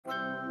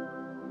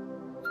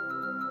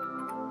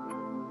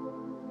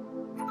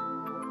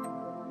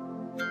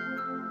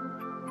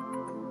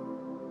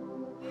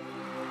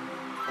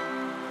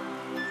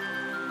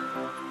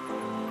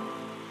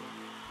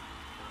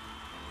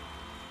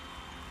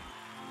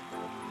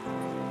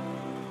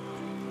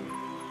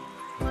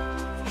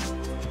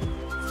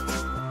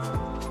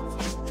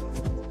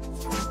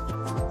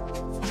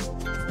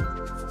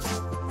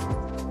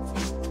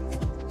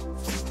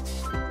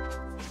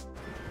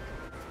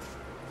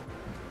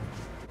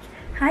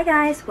Hi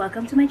guys,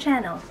 welcome to my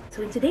channel.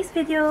 So in today's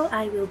video,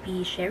 I will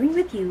be sharing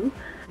with you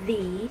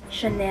the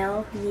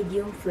Chanel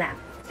medium flap.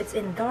 It's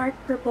in dark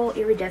purple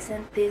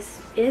iridescent. This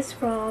is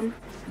from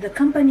the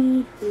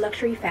company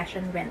Luxury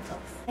Fashion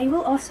Rentals. I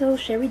will also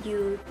share with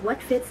you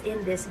what fits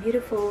in this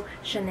beautiful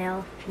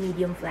Chanel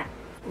medium flap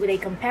with a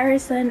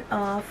comparison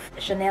of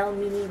Chanel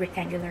mini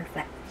rectangular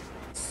flap.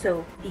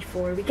 So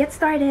before we get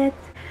started,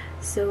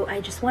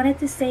 I just wanted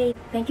to say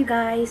thank you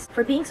guys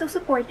for being so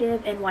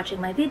supportive and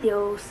watching my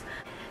videos.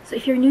 So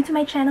if you're new to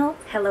my channel,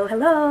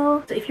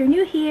 hello. So if you're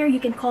new here, you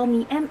can call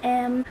me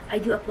MM. I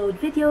do upload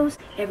videos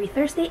every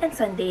Thursday and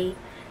Sunday.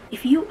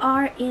 If you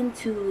are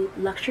into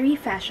luxury,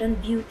 fashion,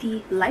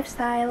 beauty,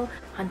 lifestyle,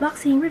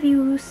 unboxing,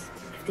 reviews,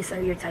 if these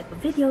are your type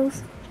of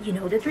videos, you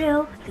know the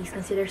drill. Please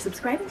consider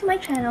subscribing to my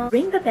channel,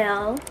 ring the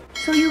bell,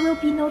 so you will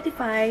be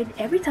notified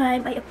every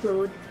time I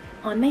upload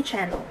on my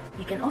channel.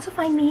 You can also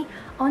find me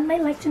on my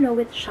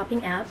LIKEtoKNOwit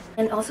shopping app,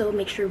 and also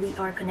make sure we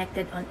are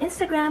connected on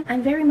Instagram.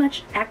 I'm very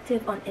much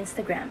active on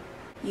Instagram.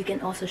 You can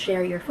also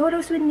share your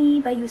photos with me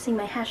by using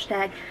my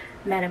hashtag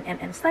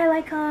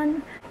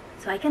madam.m.m.styleicon,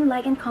 so I can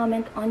like and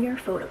comment on your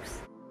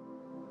photos.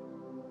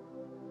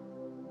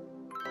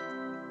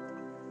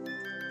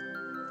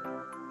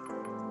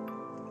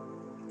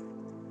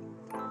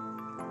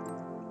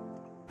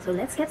 So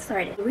let's get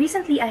started.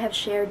 Recently, I have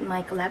shared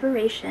my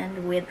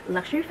collaboration with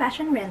Luxury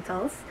Fashion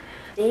Rentals.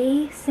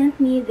 They sent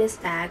me this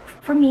bag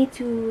for me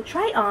to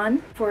try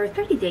on for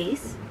 30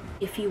 days.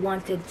 If you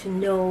wanted to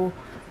know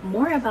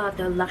more about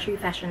the Luxury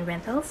Fashion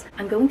Rentals,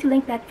 I'm going to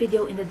link that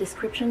video in the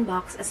description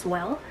box as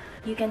well.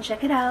 You can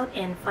check it out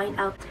and find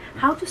out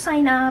how to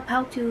sign up,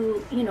 how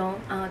to,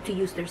 to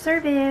use their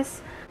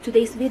service.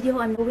 Today's video,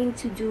 I'm going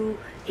to do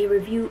a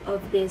review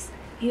of this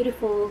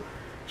beautiful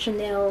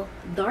Chanel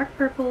dark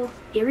purple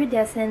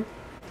iridescent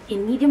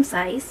in medium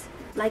size.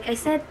 Like I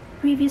said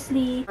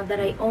previously, that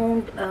I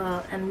owned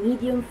a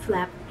medium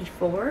flap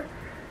before,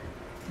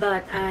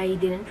 but I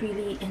didn't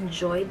really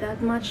enjoy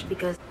that much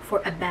because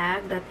for a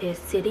bag that is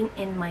sitting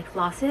in my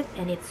closet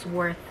and it's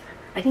worth,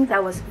 I think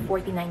that was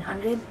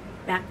 $4,900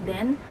 back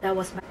then. That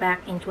was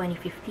back in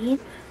 2015.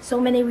 So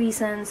many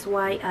reasons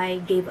why I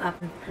gave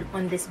up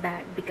on this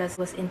bag, because it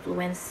was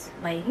influenced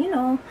by,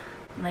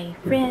 my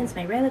friends,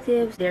 my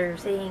relatives. They're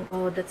saying,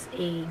 oh, that's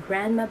a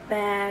grandma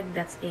bag,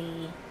 that's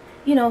a,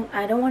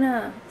 I don't want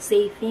to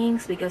say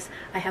things because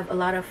I have a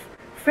lot of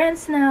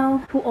friends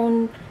now who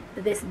own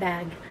this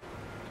bag.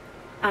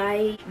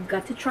 I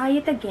got to try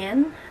it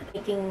again,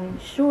 making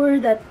sure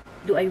that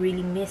do I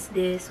really miss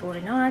this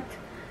or not.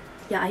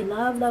 Yeah, I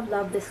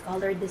love this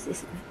color. This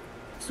is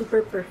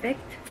super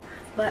perfect,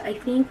 but I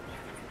think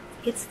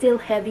it's still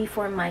heavy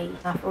for my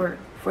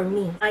for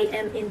me. I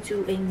am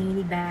into a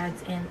mini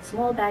bags and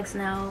small bags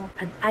now,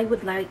 and I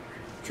would like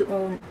to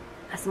own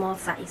a small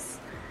size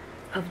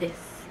of this.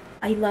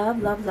 I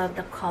love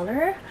the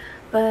color,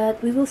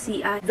 but we will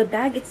see. The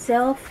bag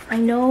itself, I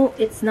know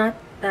it's not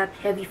that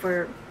heavy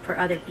for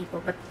other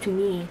people, but to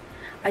me,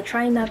 I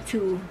try not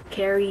to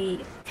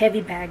carry heavy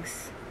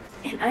bags.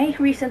 And I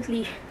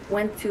recently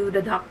went to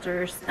the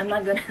doctors. I'm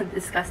not gonna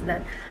discuss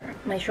that.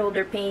 My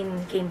shoulder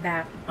pain came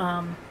back.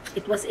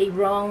 It was a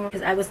wrong,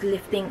 because I was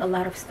lifting a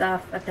lot of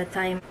stuff at that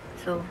time.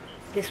 So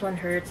this one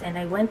hurts, and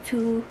I went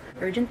to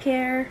urgent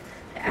care,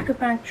 the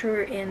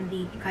acupuncture, and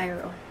the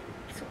chiro.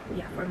 So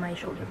yeah, for my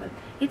shoulder, but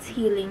it's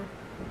healing.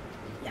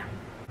 Yeah.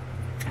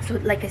 So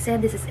like I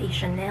said, this is a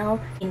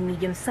Chanel in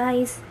medium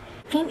size.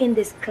 Came in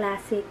this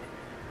classic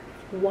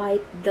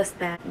white dust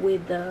bag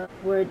with the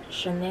word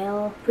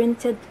Chanel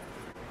printed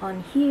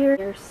on here.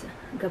 There's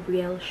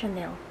Gabrielle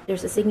Chanel.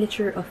 There's a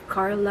signature of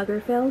Karl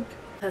Lagerfeld.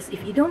 Because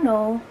if you don't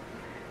know,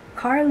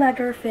 Karl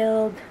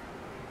Lagerfeld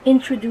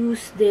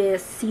introduced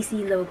this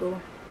CC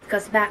logo.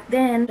 Because back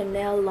then,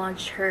 Chanel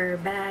launched her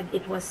bag.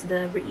 It was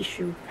the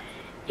reissue.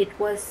 It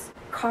was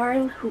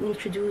Karl who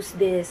introduced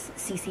this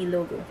CC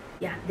logo.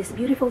 Yeah, this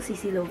beautiful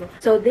CC logo.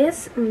 So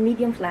this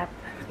medium flap,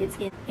 it's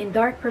in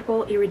dark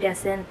purple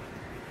iridescent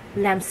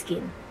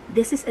lambskin.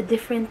 This is a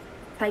different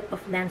type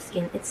of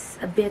lambskin. It's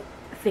a bit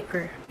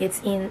thicker.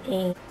 It's in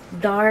a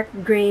dark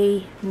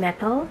gray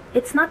metal.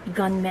 It's not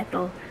gun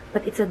metal,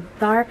 but it's a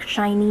dark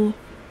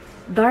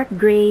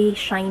gray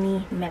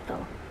shiny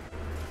metal.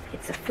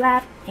 It's a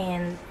flap,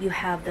 and you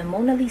have the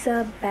Mona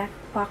Lisa back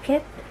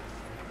pocket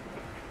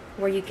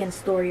where you can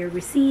store your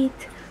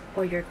receipt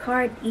or your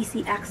card,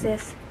 easy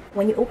access.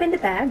 When you open the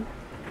bag,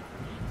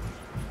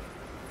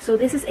 so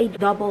this is a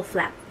double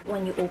flap.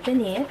 When you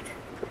open it,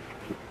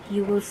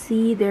 you will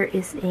see there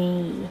is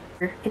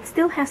it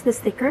still has the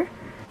sticker.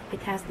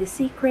 It has the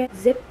secret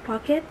zip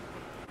pocket.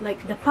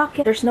 Like the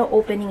pocket, there's no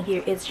opening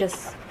here. It's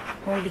just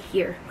only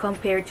here.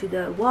 Compared to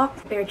the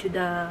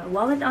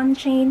wallet on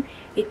chain,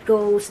 it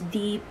goes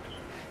deep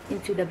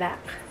into the back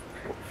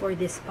for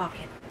this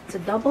pocket. It's a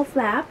double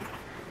flap,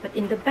 but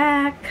in the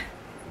back,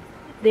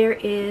 there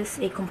is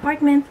a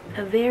compartment,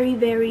 a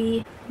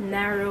very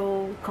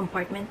narrow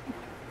compartment.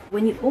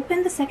 When you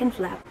open the second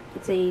flap,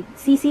 it's a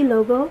CC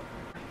logo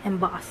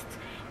embossed,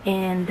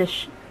 and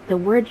the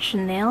word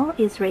Chanel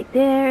is right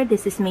there.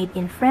 This is made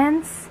in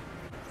France.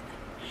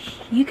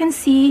 you can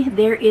see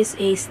there is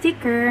a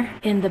sticker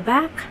in the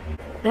back.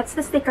 That's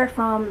the sticker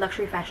from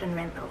Luxury Fashion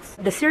Rentals.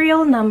 The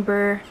serial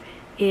number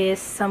is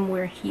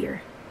somewhere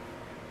here.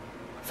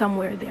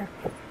 Somewhere there.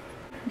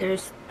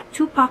 There's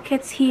two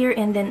pockets here,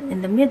 and then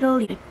in the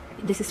middle,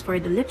 this is for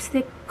the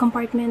lipstick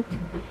compartment.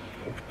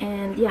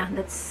 And yeah,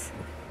 that's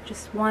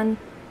just one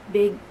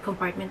big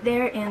compartment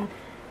there, and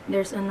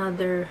there's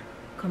another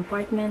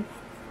compartment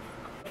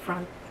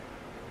front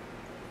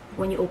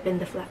when you open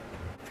the flap.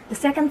 The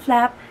second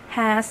flap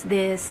has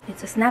this,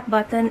 it's a snap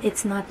button.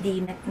 It's not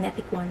the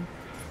magnetic one.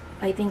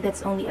 I think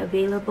that's only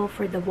available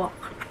for the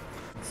walk.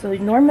 So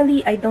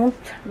normally I don't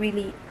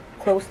really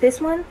close this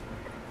one.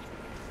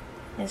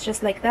 It's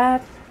just like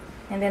that,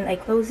 and then I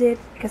close it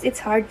because it's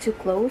hard to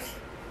close.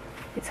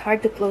 It's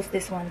hard to close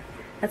this one.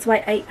 That's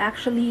why I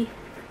actually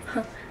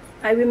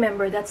I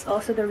remember that's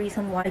also the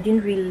reason why I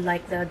didn't really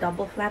like the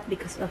double flap,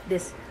 because of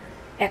this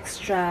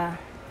extra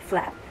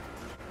flap.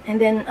 And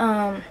then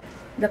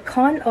the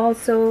con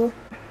also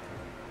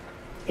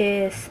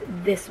is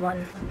this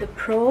one. The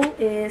pro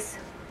is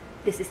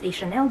this is a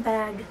Chanel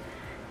bag.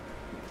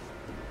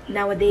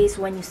 Nowadays,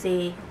 when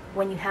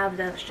you have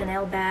the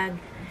Chanel bag,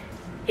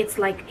 it's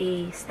like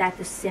a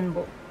status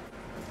symbol.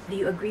 Do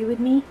you agree with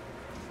me?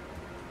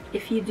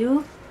 If you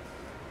do,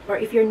 or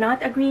if you're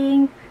not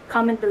agreeing,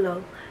 comment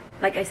below.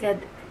 Like I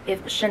said,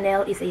 if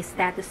Chanel is a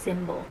status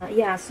symbol.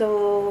 Yeah,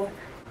 so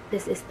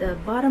this is the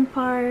bottom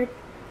part.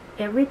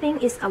 Everything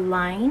is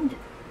aligned.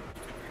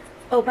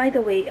 Oh, by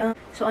the way,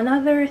 so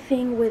another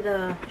thing with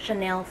a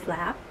Chanel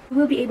flap, you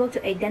will be able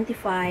to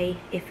identify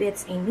if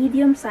it's a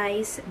medium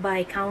size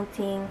by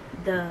counting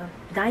the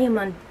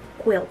diamond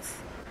quilts,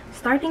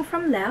 starting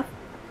from left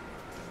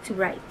to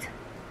right.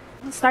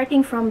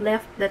 Starting from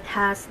left, that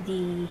has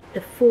the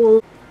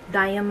full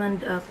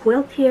diamond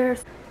quilt here.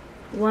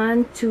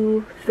 1,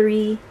 2,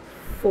 3,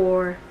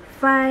 4,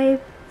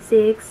 5,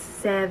 6,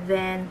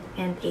 7,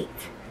 and 8.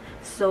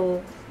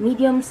 So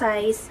medium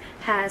size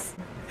has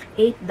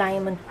 8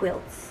 diamond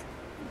quilts.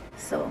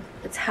 So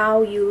that's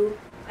how you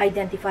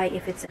identify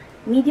if it's a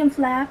medium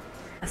flap.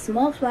 A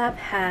small flap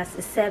has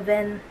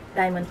 7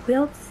 diamond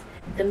quilts.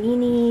 The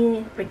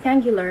mini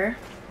rectangular,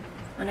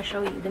 I'm gonna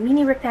show you. The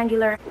mini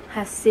rectangular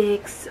has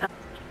 6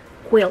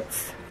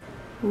 quilts.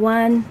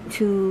 1,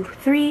 2,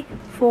 3,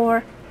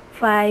 4,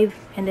 5,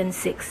 and then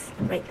 6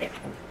 right there.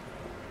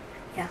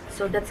 Yeah,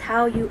 so that's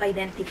how you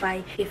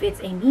identify if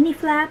it's a mini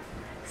flap,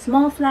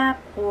 small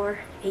flap, or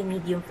a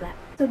medium flap.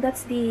 So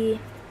that's the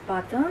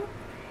bottom.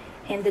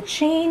 And the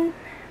chain,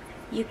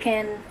 you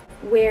can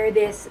wear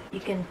this, you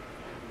can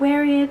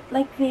wear it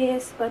like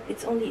this, but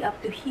it's only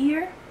up to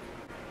here.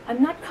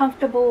 I'm not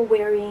comfortable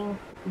wearing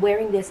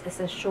this as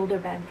a shoulder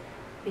bag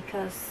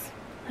because,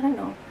 I don't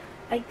know,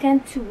 I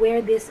tend to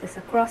wear this as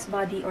a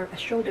crossbody or a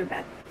shoulder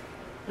bag.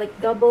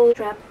 Like double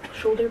strap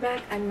shoulder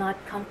bag, I'm not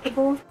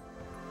comfortable.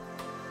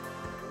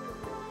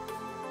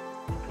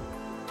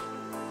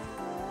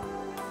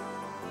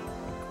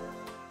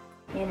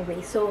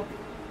 Anyway, so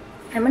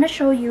I'm gonna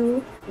show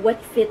you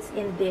what fits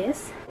in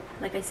this.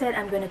 Like I said,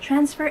 I'm gonna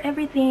transfer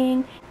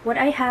everything. What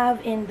I have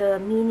in the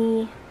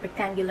mini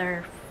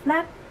rectangular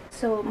flap.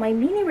 So my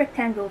mini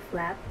rectangle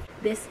flap,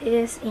 this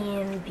is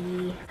in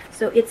the,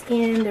 so it's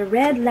in the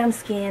red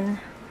lambskin.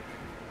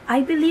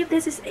 I believe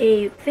this is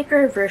a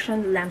thicker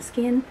version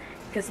lambskin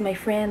because my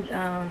friend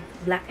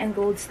Black and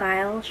Gold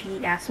Style,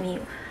 she asked me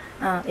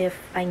if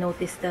I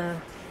noticed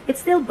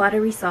it's still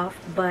buttery soft,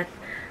 but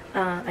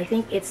I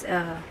think it's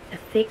a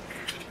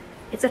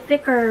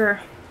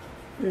thicker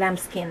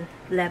lambskin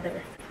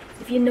leather.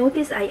 If you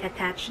notice, I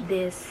attached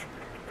this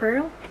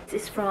pearl.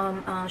 This is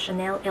from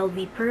Chanel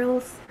LV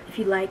pearls. If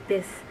you like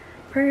this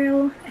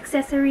pearl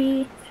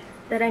accessory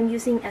that I'm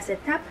using as a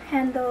tap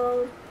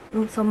handle.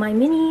 So my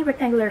mini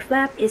rectangular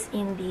flap is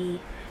in the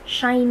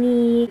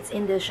shiny, it's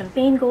in the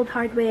champagne gold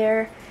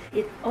hardware.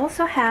 It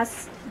also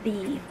has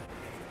the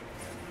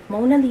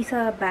Mona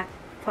Lisa back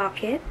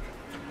pocket.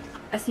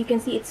 As you can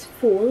see, it's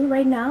full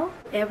right now.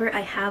 Whatever I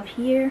have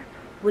here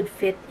would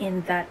fit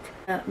in that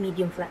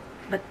medium flap,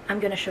 but I'm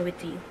gonna show it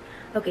to you.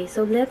 Okay,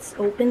 so let's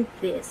open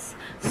this.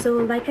 So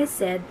like I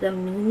said, the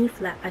mini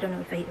flap, I don't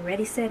know if I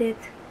already said it.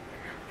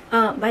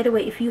 By the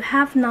way, if you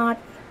have not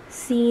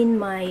seen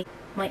my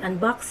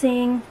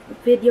unboxing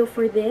video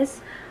for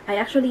this, I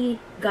actually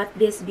got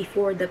this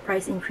before the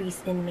price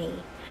increase in May.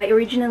 I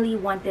originally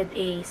wanted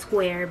a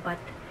square, but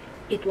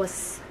it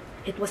was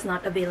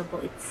not available.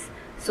 It's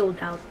sold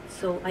out,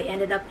 so I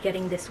ended up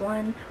getting this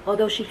one,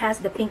 although she has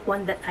the pink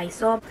one that I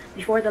saw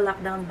before the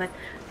lockdown, but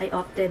I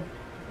opted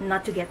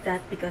not to get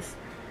that because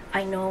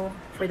I know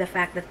for the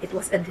fact that it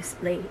was a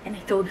display, and I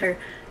told her,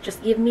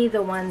 just give me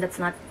the one that's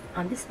not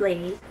on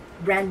display,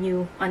 brand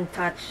new,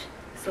 untouched.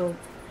 So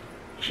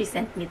she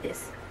sent me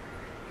this,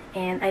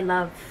 and I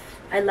love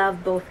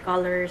both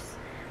colors.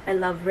 I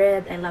love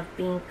red, I love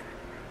pink,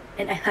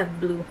 and I love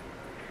blue.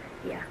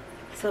 Yeah,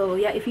 so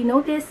yeah, if you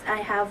notice,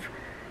 I have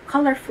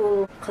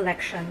colorful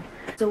collection.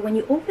 So when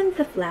you open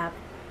the flap,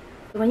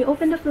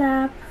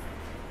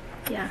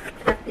 yeah,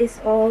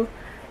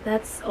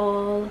 that's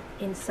all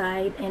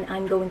inside, and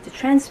I'm going to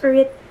transfer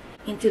it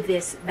into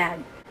this bag.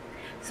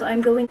 So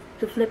I'm going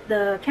to flip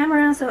the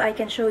camera so I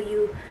can show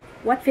you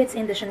what fits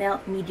in the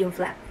Chanel medium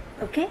flap.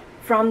 Okay,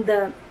 from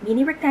the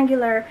mini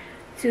rectangular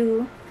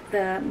to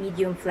the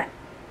medium flap.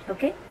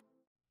 Okay.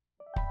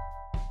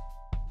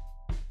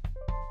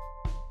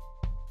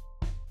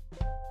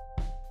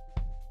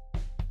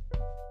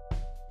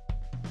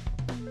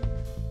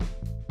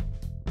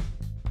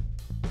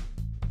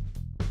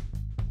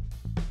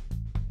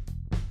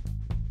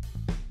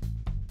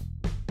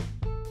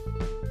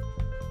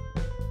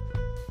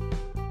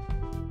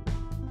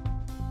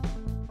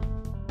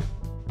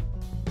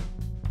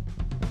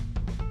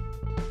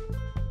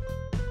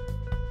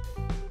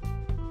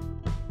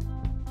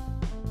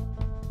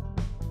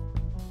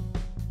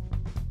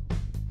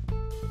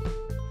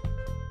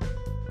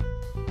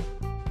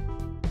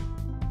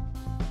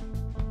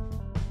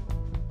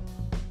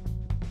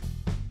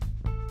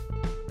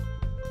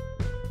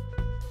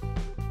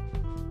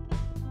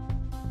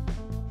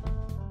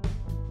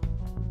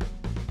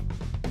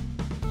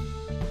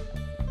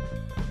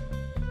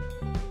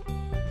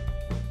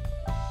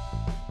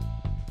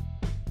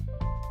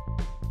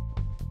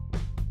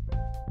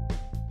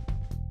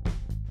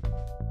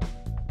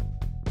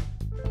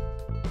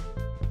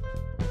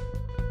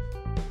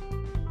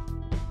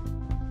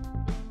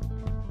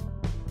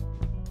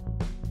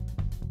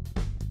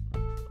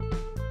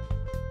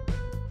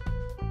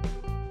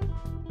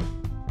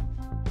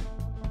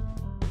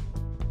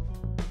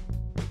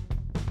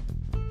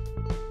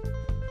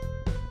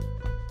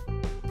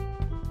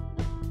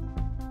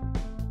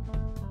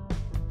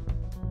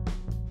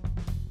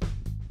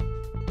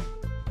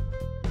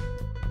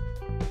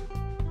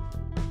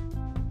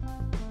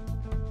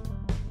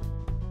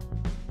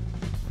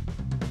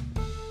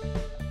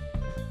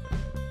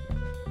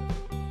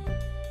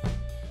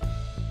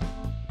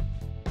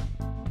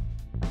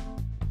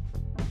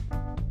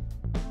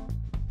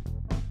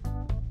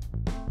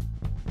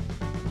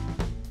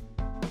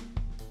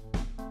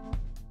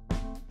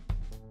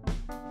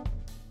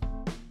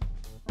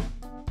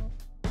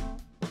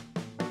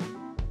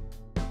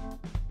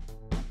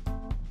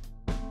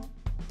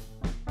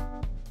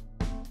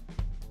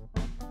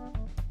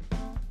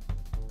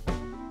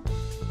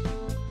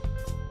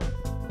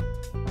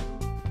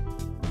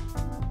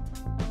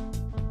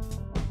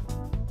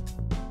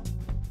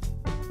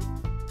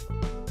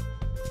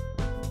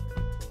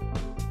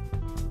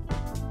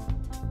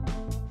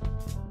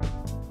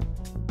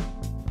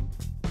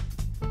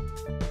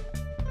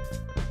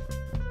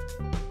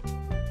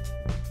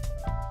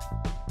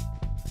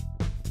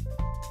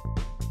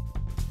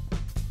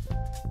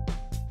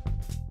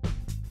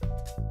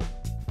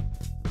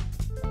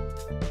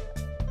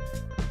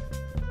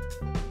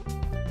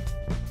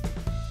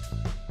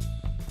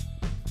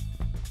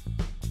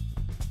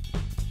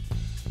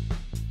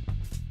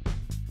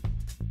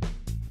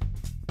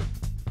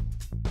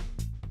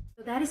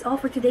 So that is all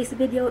for today's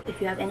video.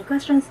 If you have any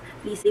questions,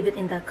 please leave it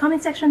in the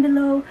comment section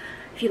below.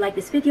 If you like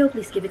this video,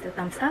 please give it a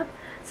thumbs up,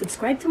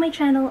 subscribe to my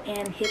channel,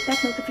 and hit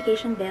that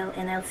notification bell,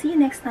 and I'll see you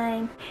next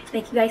time.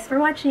 Thank you guys for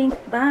watching.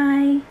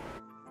 Bye!